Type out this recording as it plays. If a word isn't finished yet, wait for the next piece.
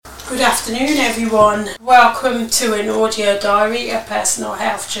Good afternoon everyone. Welcome to an audio diary, a personal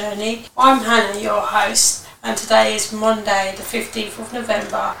health journey. I'm Hannah, your host, and today is Monday the 15th of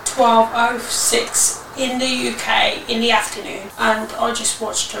November, 12:06 in the UK in the afternoon, and I just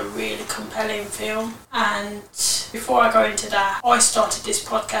watched a really compelling film. And before I go into that, I started this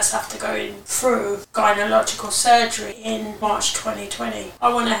podcast after going through gynecological surgery in March 2020.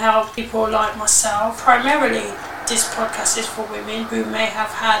 I want to help people like myself. Primarily, this podcast is for women who may have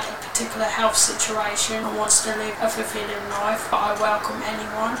had a particular health situation and wants to live a fulfilling life, but I welcome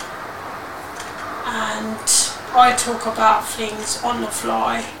anyone. And I talk about things on the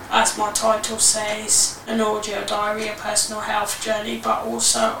fly, as my title says, an audio diary, a personal health journey, but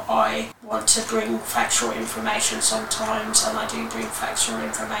also I want to bring factual information sometimes, and I do bring factual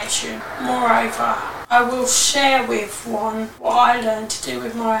information. Moreover, I will share with one what I learned to do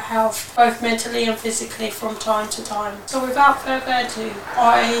with my health, both mentally and physically, from time to time. So without further ado,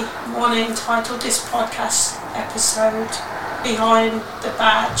 I want to entitle this podcast episode Behind the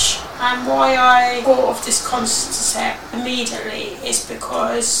Badge. And why I thought of this concept immediately is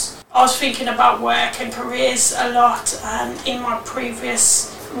because I was thinking about work and careers a lot, and in my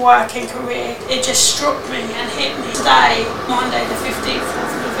previous work and career it just struck me and hit me. Today, Monday the 15th of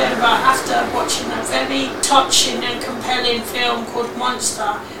November, after watching a very touching and compelling film called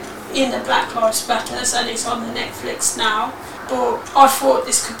Monster in the Black Lives Matters, and it's on the Netflix now. But I thought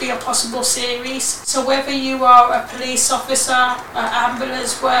this could be a possible series. So whether you are a police officer, an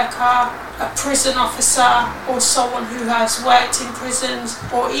ambulance worker, a prison officer, or someone who has worked in prisons,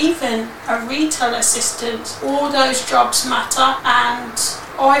 or even a retail assistant, all those jobs matter. And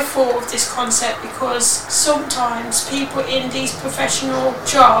I thought of this concept because sometimes people in these professional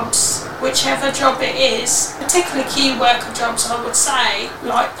jobs, whichever job it is, particularly key worker jobs I would say,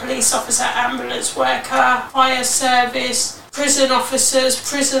 like police officer, ambulance worker, fire service, prison officers,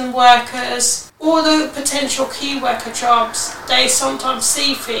 prison workers, all the potential key worker jobs, they sometimes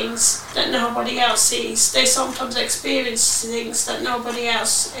see things that nobody else sees. They sometimes experience things that nobody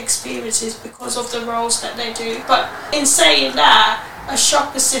else experiences because of the roles that they do. But in saying that, a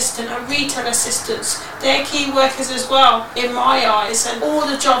shop assistant, a retail assistant, they're key workers as well in my eyes, and all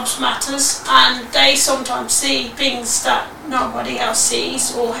the jobs matters, and they sometimes see things that nobody else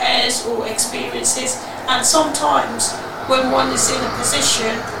sees or hears or experiences. And sometimes when one is in a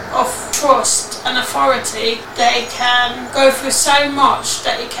position of trust and authority, they can go through so much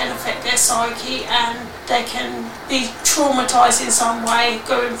that it can affect their psyche, and they can be traumatised in some way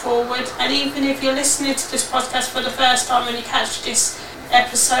going forward. And even if you're listening to this podcast for the first time and you catch this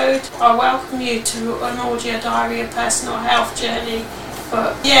episode, I welcome you to an audio diary, a personal health journey.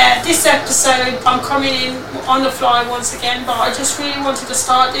 But yeah, this episode, I'm coming in on the fly once again, but I just really wanted to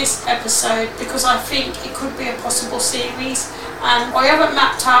start this episode because I think it could be a possible series. And I haven't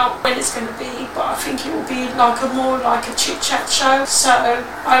mapped out when it's going to be, but I think it will be more like a chit-chat show. So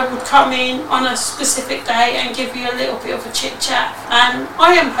I would come in on a specific day and give you a little bit of a chit-chat. And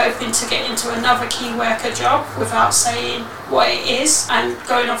I am hoping to get into another key worker job without saying what it is and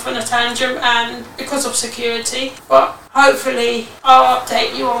going off on a tangent, and because of security. But hopefully I'll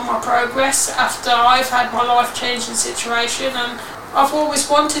update you on my progress after I've had my life-changing situation. And I've always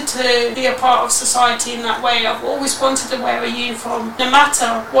wanted to be a part of society in that way. I've always wanted to wear a uniform, no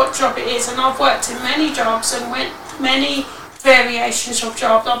matter what job it is. And I've worked in many jobs and many variations of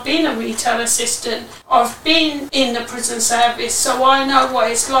jobs. I've been a retail assistant. I've been in the prison service, so I know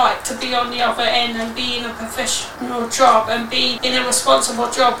what it's like to be on the other end and be in a professional job and be in a responsible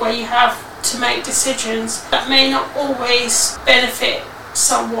job where you have to make decisions that may not always benefit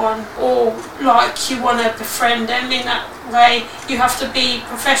someone, or like you want to befriend them in that way. You have to be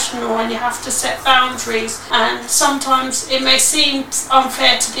professional and you have to set boundaries, and sometimes it may seem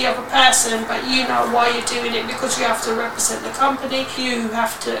unfair to the other person, but you know why you're doing it, because you have to represent the company, you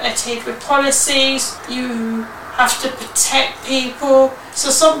have to adhere with policies, you have to protect people. So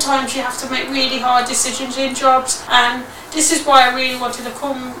sometimes you have to make really hard decisions in jobs, and this is why I really wanted to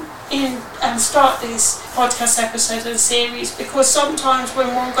come in and start this podcast episode and series, because sometimes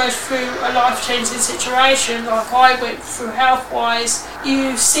when one goes through a life-changing situation like I went through health-wise,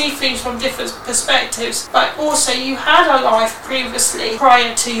 you see things from different perspectives, but also you had a life previously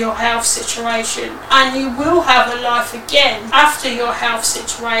prior to your health situation, and you will have a life again after your health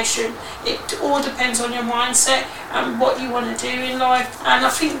situation. It all depends on your mindset and what you want to do in life, and I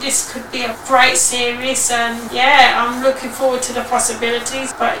think this could be a great series, and yeah, I'm looking forward to the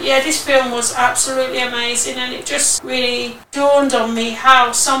possibilities. But yeah, this film was absolutely amazing, and it just really dawned on me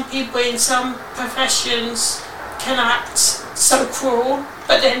how some people in some professions can act so cruel,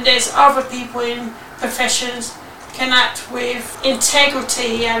 but then there's other people in professions can act with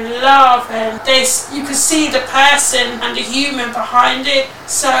integrity and love, and you can see the person and the human behind it.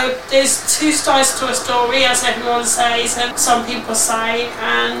 So there's two sides to a story, as everyone says and some people say,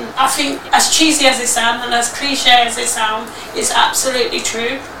 and I think as cheesy as it sounds and as cliche as it sounds, it's absolutely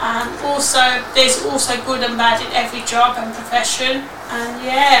true. And also there's also good and bad in every job and profession, and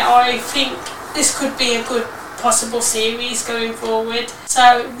I think this could be a good possible series going forward.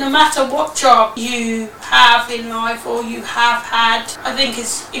 So no matter what job you have in life or you have had, I think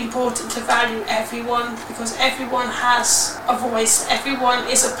it's important to value everyone, because everyone has a voice, everyone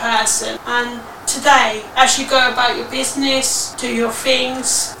is a person. And today, as you go about your business, do your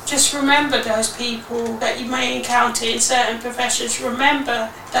things, just remember those people that you may encounter in certain professions. Remember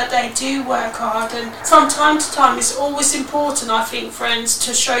that they do work hard, and from time to time it's always important, I think, friends,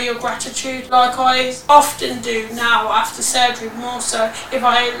 to show your gratitude, like I often do now after surgery. More so, if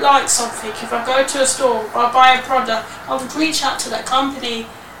I like something, if I go to a store or I buy a product, I would reach out to that company.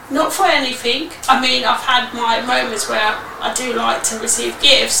 Not for anything. I mean, I've had my moments where I do like to receive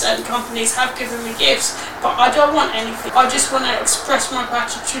gifts, and companies have given me gifts, but I don't want anything. I just want to express my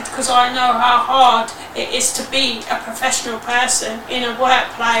gratitude, because I know how hard it is to be a professional person in a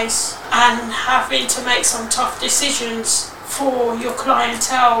workplace and having to make some tough decisions for your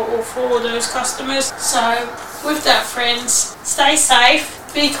clientele or for those customers. So with that, friends, stay safe.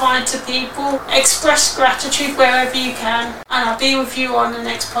 Be kind to people, express gratitude wherever you can, and I'll be with you on the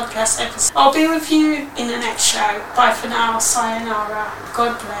next podcast episode. I'll be with you in the next show. Bye for now, sayonara.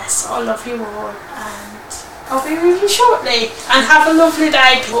 God bless, I love you all, and I'll be with you shortly. And have a lovely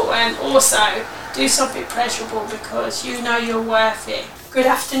day, people, and also do something pleasurable, because you know you're worth it. Good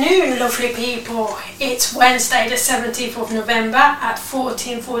afternoon, lovely people. It's Wednesday the 17th of November at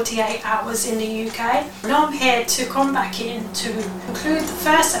 14:48 hours in the UK. And I'm here to come back in to conclude the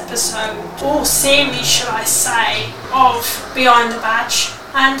first episode, or series should I say, of Behind the Badge.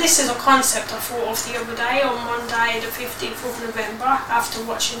 And this is a concept I thought of the other day, on Monday the 15th of November, after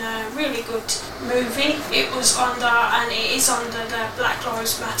watching a really good movie. It was under, and it is under, the Black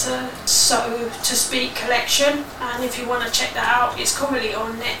Lives Matter, so to speak, collection. And if you want to check that out, it's currently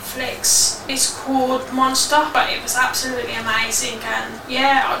on Netflix. It's called Monster, but it was absolutely amazing. And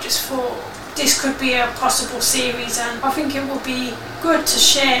I just thought this could be a possible series, and I think it would be good to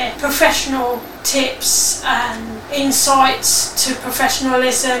share professional tips and insights to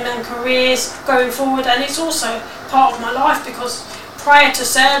professionalism and careers going forward. And it's also part of my life, because prior to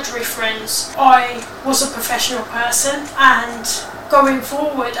surgery, friends, I was a professional person, and going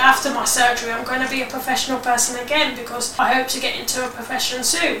forward after my surgery I'm going to be a professional person again, because I hope to get into a profession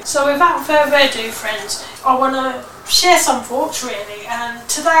soon. So without further ado, friends, I want to share some thoughts really. And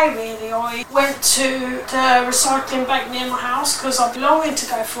today really I went to the recycling bank near my house, because I've been longing to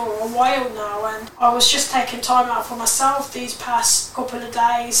go for a while now, and I was just taking time out for myself these past couple of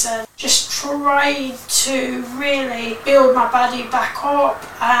days and just trying to really build my body back up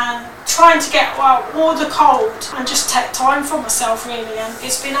and trying to get out all the cold and just take time for myself really. And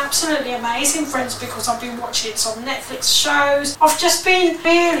it's been absolutely amazing, friends, because I've been watching some Netflix shows. I've just been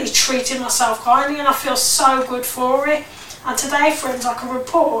really treating myself kindly, and I feel so good for it. And today, friends, I can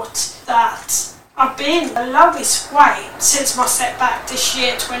report that I've been the lowest weight since my setback this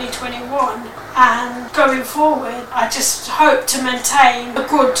year, 2021, and going forward I just hope to maintain a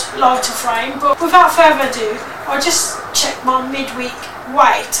good lighter frame. But without further ado, I just checked my midweek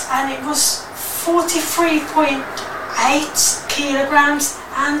weight, and it was 43.8 kilograms,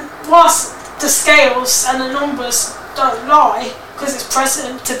 and whilst the scales and the numbers don't lie, because it's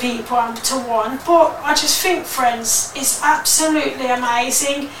present to people and to one, but I just think, friends, it's absolutely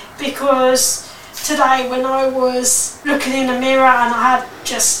amazing, because today when I was looking in the mirror and I had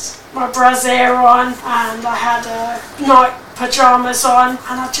just my brassiere on and I had night pyjamas on,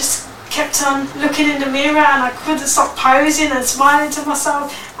 and I just kept on looking in the mirror and I couldn't stop posing and smiling to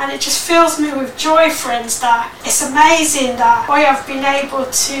myself, and it just fills me with joy, friends, that it's amazing that I have been able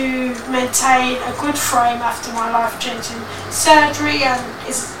to maintain a good frame after my life-changing surgery. And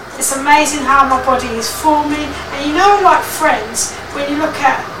it's amazing how my body is forming. And you know, like, friends, when you look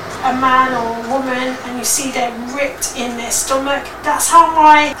at a man or a woman and you see them ripped in their stomach, that's how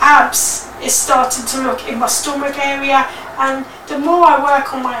my abs is starting to look in my stomach area. And the more I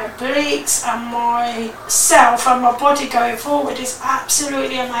work on my obliques and myself and my body going forward, is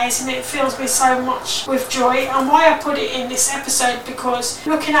absolutely amazing. It fills me so much with joy. And why I put it in this episode, because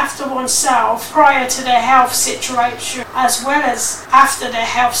looking after oneself prior to their health situation as well as after their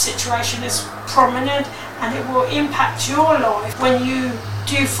health situation is prominent, and it will impact your life when you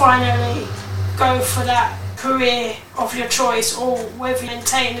do finally go for that career of your choice, or whether you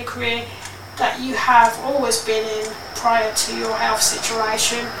maintain the career that you have always been in prior to your health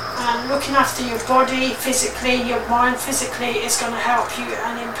situation. And looking after your body physically, your mind physically, is going to help you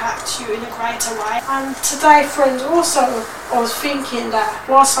and impact you in a greater way. And today, friends, also I was thinking that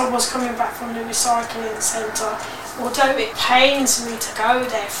whilst I was coming back from the recycling centre, although it pains me to go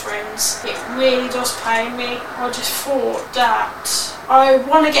there, friends, it really does pain me. I just thought that I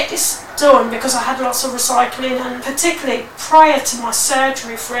want to get this done because I had lots of recycling, and particularly prior to my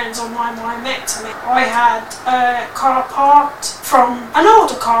surgery, friends, on my myomectomy, I had a car parked from an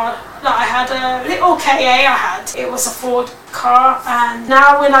older car that I had, a little KA I had. It was a Ford car, and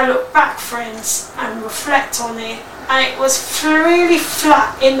now when I look back, friends, and reflect on it, and it was really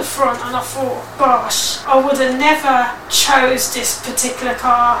flat in the front, and I thought, gosh, I would have never chose this particular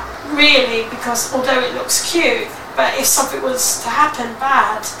car, really, because although it looks cute, but if something was to happen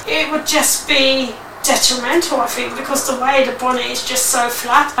bad, it would just be detrimental, I think, because the way the bonnet is just so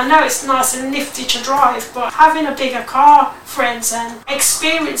flat. I know it's nice and nifty to drive, but having a bigger car, friends, and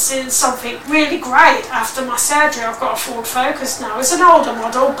experiencing something really great after my surgery. I've got a Ford Focus now. It's an older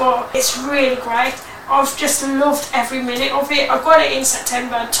model, but it's really great. I've just loved every minute of it. I got it in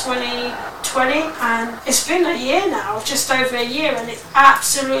September 2020, and it's been a year now, just over a year, and it's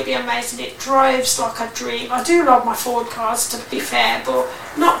absolutely amazing. It drives like a dream. I do love my Ford cars, to be fair, but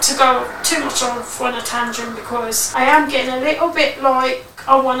not to go too much off on a tangent, because I am getting a little bit like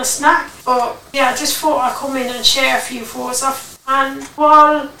I want a snack. But yeah, I just thought I'd come in and share a few thoughts. And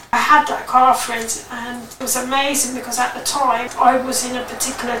while I had that car, friends, and it was amazing because at the time I was in a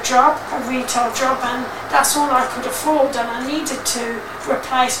particular job, a retail job, and that's all I could afford, and I needed to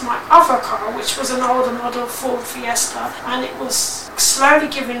replace my other car, which was an older model Ford Fiesta, and it was slowly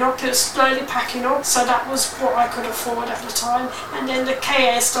giving up, it was slowly packing up, so that was what I could afford at the time. And then the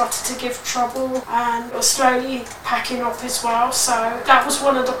KA started to give trouble, and it was slowly packing up as well, so that was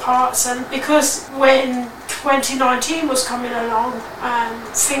one of the parts. And because when 2019 was coming along and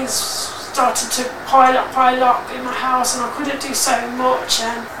things started to pile up in my house, and I couldn't do so much,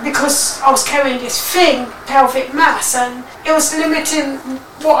 and because I was carrying this thing, pelvic mass, and it was limiting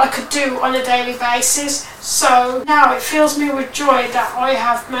what I could do on a daily basis. So now it fills me with joy that I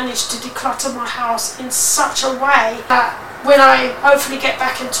have managed to declutter my house in such a way that when I hopefully get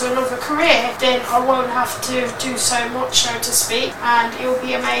back into another career, then I won't have to do so much, so to speak, and it will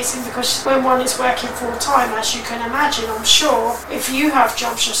be amazing, because when one is working full time, as you can imagine, I'm sure, if you have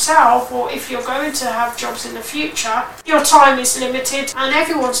jobs yourself, or if you're going to have jobs in the future, your time is limited, and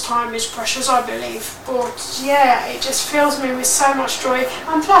everyone's time is precious, I believe. But yeah, it just fills me with so much joy,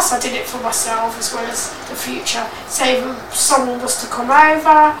 and plus I did it for myself as well as the future. Say if someone was to come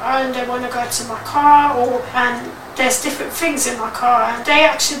over and they want to go to my car, and there's different things in my car, and they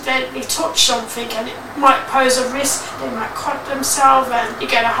accidentally touch something and it might pose a risk, they might cut themselves, and you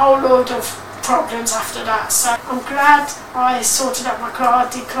get a whole load of problems after that. So I'm glad I sorted out my car,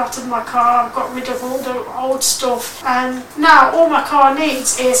 decluttered my car, got rid of all the old stuff, and now all my car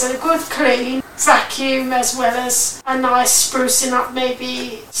needs is a good clean, vacuum, as well as a nice sprucing up,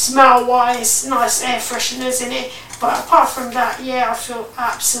 maybe smell wise, nice air fresheners in it. But apart from that, yeah, I feel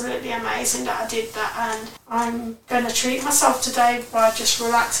absolutely amazing that I did that, and I'm going to treat myself today by just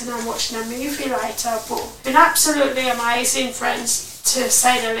relaxing and watching a movie later. But it's been absolutely amazing, friends, to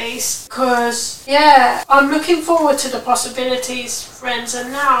say the least, because yeah, I'm looking forward to the possibilities, friends,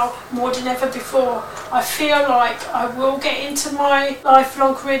 and now more than ever before I feel like I will get into my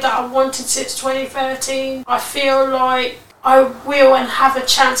lifelong career that I wanted since 2013. I feel like I will and have a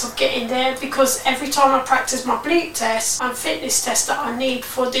chance of getting there, because every time I practice my bleep test and fitness test that I need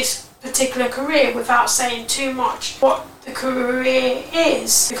for this particular career, without saying too much what the career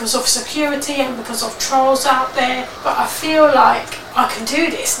is, because of security and because of trolls out there, but I feel like I can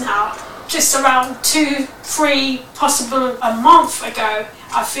do this now. Just around 2-3 possible a month ago,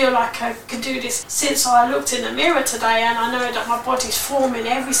 I feel like I could do this. Since I looked in the mirror today, and I know that my body's forming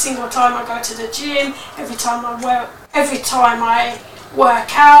every single time I go to the gym, every time I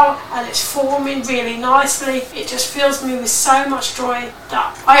work out, and it's forming really nicely. It just fills me with so much joy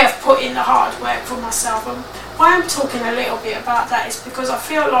that I have put in the hard work for myself. And why I'm talking a little bit about that is because I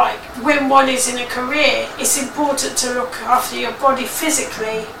feel like when one is in a career, it's important to look after your body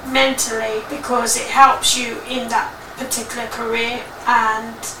physically, mentally, because it helps you in that particular career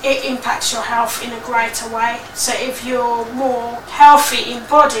and it impacts your health in a greater way. So if you're more healthy in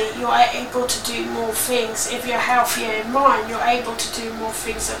body, you're able to do more things. If you're healthier in mind, you're able to do more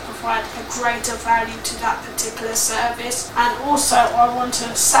things that provide a greater value to that particular service. And also I want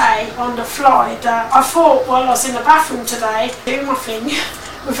to say on the fly that I thought while I was in the bathroom today doing my thing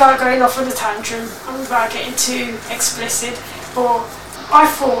without going off on a tantrum and without getting too explicit, but I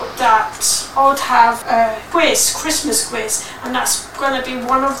thought that I would have a Christmas quiz, and that's going to be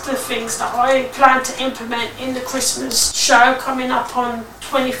one of the things that I plan to implement in the Christmas show coming up on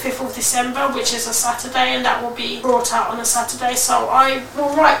 25th of December, which is a Saturday, and that will be brought out on a Saturday. So I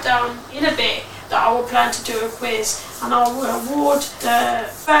will write down in a bit that I will plan to do a quiz, and I will award the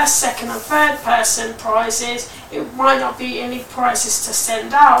first, second and third person prizes. It might not be any prizes to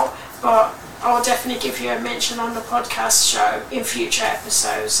send out, but I'll definitely give you a mention on the podcast show in future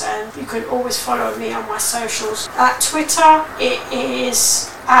episodes, and you can always follow me on my socials. At Twitter, it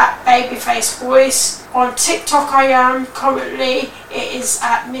is at BabyfaceBoys. On TikTok I am currently, it is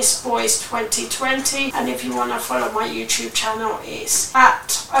at MissBoys2020, and if you want to follow my YouTube channel, it's at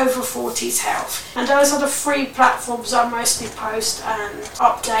Over40s Health. And those are the 3 platforms I mostly post and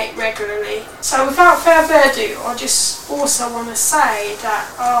update regularly. So without further ado, I just also want to say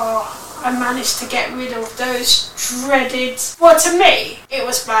that I managed to get rid of those dreaded... Well, to me, it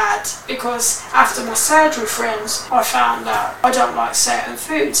was bad, because after my surgery, friends, I found that I don't like certain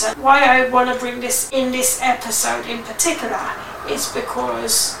foods. And why I want to bring this in this episode in particular is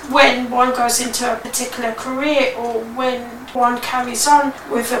because when one goes into a particular career, or when one carries on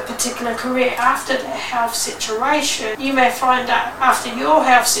with a particular career after their health situation, you may find that after your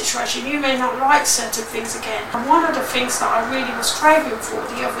health situation you may not like certain things again. And one of the things that I really was craving for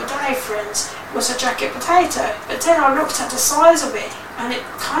the other day, friends, was a jacket potato. But then I looked at the size of it, and it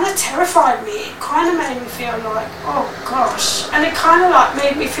kind of terrified me. It kind of made me feel like, oh gosh. And it kind of like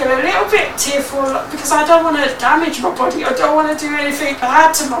made me feel a little bit tearful, because I don't want to damage my body. I don't want to do anything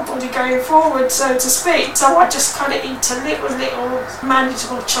bad to my body going forward, so to speak. So I just kind of eat a little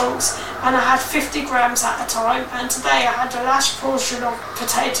manageable chunks, and I had 50 grams at a time. And today I had the last portion of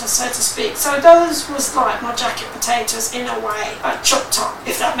potatoes, so to speak. So those was like my jacket potatoes in a way, chopped up,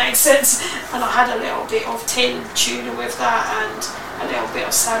 if that makes sense. And I had a little bit of tin tuna with that, and a little bit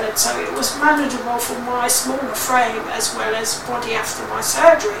of salad, so it was manageable for my smaller frame as well as body after my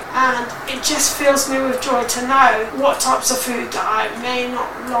surgery. And it just fills me with joy to know what types of food that I may not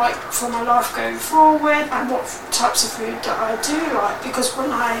like for my life going forward, and what types of food that I do like, because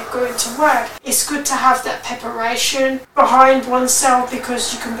when I go into work, it's good to have that preparation behind oneself,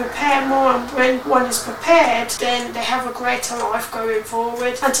 because you can prepare more, and when one is prepared, then they have a greater life going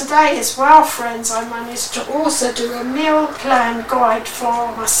forward. And today as well, friends, I managed to also do a meal plan guide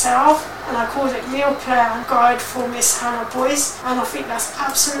for myself, and I called it Meal Plan Guide for Miss Hannah Boyce, and I think that's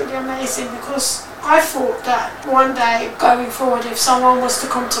absolutely amazing, because I thought that one day going forward, if someone was to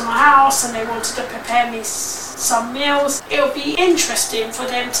come to my house and they wanted to prepare me some meals, it would be interesting for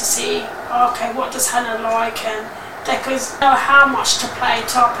them to see, okay, what does Hannah like, and they could know how much to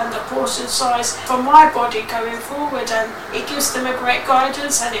plate up and the portion size for my body going forward. And it gives them a great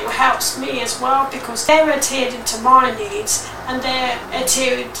guidance, and it helps me as well, because they're adhered into my needs and they're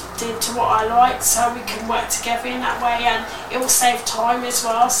adhered into what I like, so we can work together in that way, and it will save time as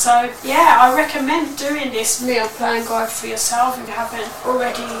well. So yeah, I recommend doing this meal plan guide for yourself if you haven't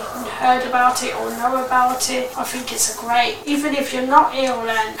already heard about it or know about it. I think it's a great, even if you're not ill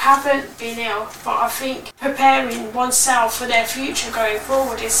and haven't been ill, but I think preparing oneself for their future going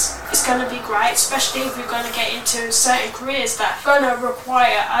forward is going to be great, especially if you're going to get into certain careers that are going to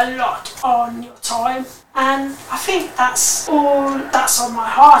require a lot on your time. And I think that's all that's on my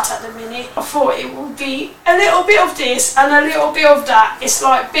heart at the minute. I thought it would be a little bit of this and a little bit of that. It's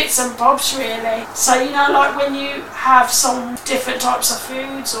like bits and bobs really. So you know, like when you have some different types of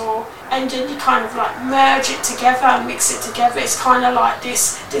foods, and then you kind of like merge it together and mix it together. It's kind of like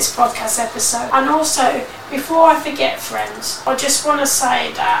this podcast episode. And also, before I forget, friends, I just want to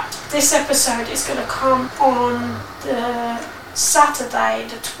say that this episode is going to come on the Saturday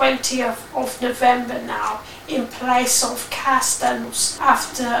the 20th of November now, in place of Castanos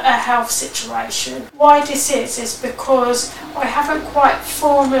after a health situation. Why this is because I haven't quite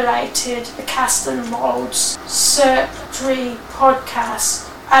formulated the Castan Molds surgery podcast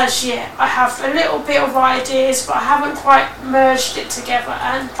as yet. I have a little bit of ideas, but I haven't quite merged it together,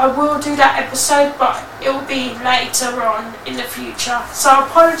 and I will do that episode, but it will be later on in the future. So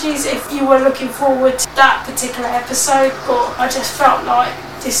apologies if you were looking forward to that particular episode, but I just felt like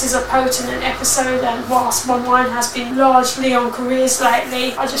this is a potent episode, and whilst my mind has been largely on careers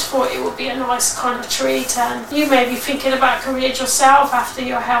lately, I just thought it would be a nice kind of treat, and you may be thinking about careers yourself after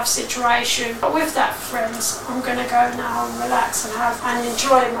your health situation. But with that, friends, I'm going to go now and relax and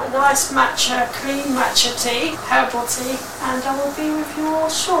enjoy my nice matcha, clean matcha tea, herbal tea, and I will be with you all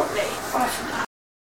shortly. Bye for now.